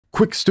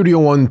quick Studio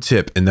One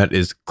tip, and that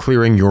is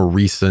clearing your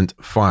recent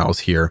files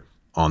here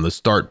on the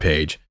start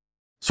page.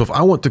 So if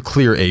I want to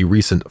clear a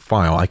recent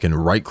file, I can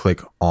right click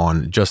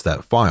on just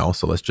that file.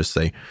 So let's just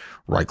say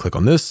right click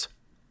on this,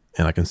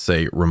 and I can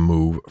say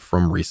remove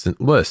from recent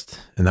list,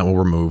 and that will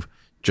remove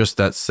just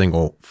that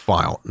single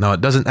file. Now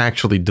it doesn't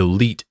actually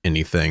delete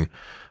anything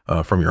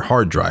from your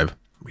hard drive.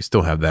 We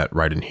still have that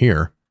right in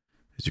here,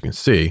 as you can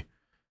see.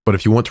 But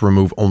if you want to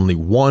remove only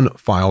one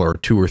file or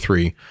 2 or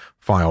 3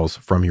 files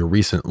from your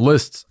recent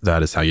lists,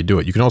 that is how you do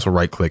it. You can also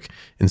right click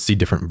and see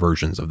different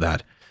versions of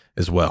that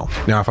as well.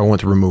 Now, if I want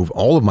to remove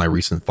all of my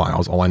recent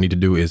files, all I need to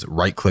do is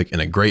right click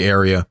in a gray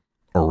area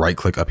or right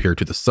click up here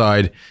to the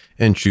side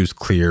and choose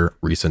clear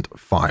recent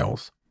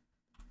files.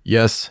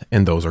 Yes,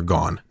 and those are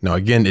gone. Now,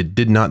 again, it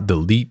did not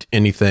delete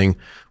anything.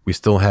 We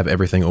still have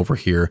everything over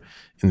here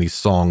in the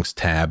songs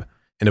tab.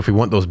 And if we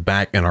want those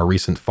back in our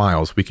recent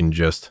files, we can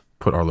just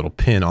put our little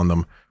pin on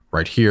them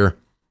right here,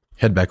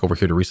 head back over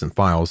here to recent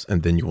files,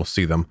 and then you will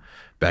see them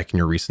back in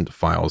your recent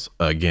files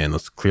again.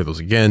 Let's clear those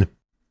again.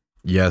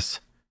 Yes.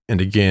 And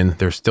again,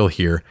 they're still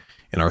here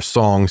in our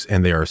songs,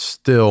 and they are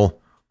still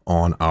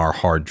on our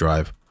hard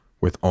drive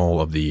with all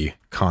of the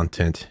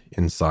content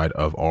inside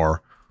of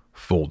our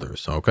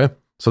folders. Okay.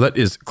 So that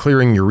is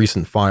clearing your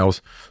recent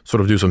files.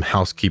 Sort of do some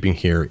housekeeping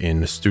here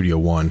in Studio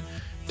One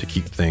to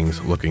keep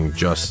things looking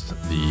just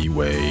the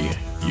way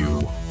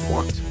you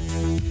want.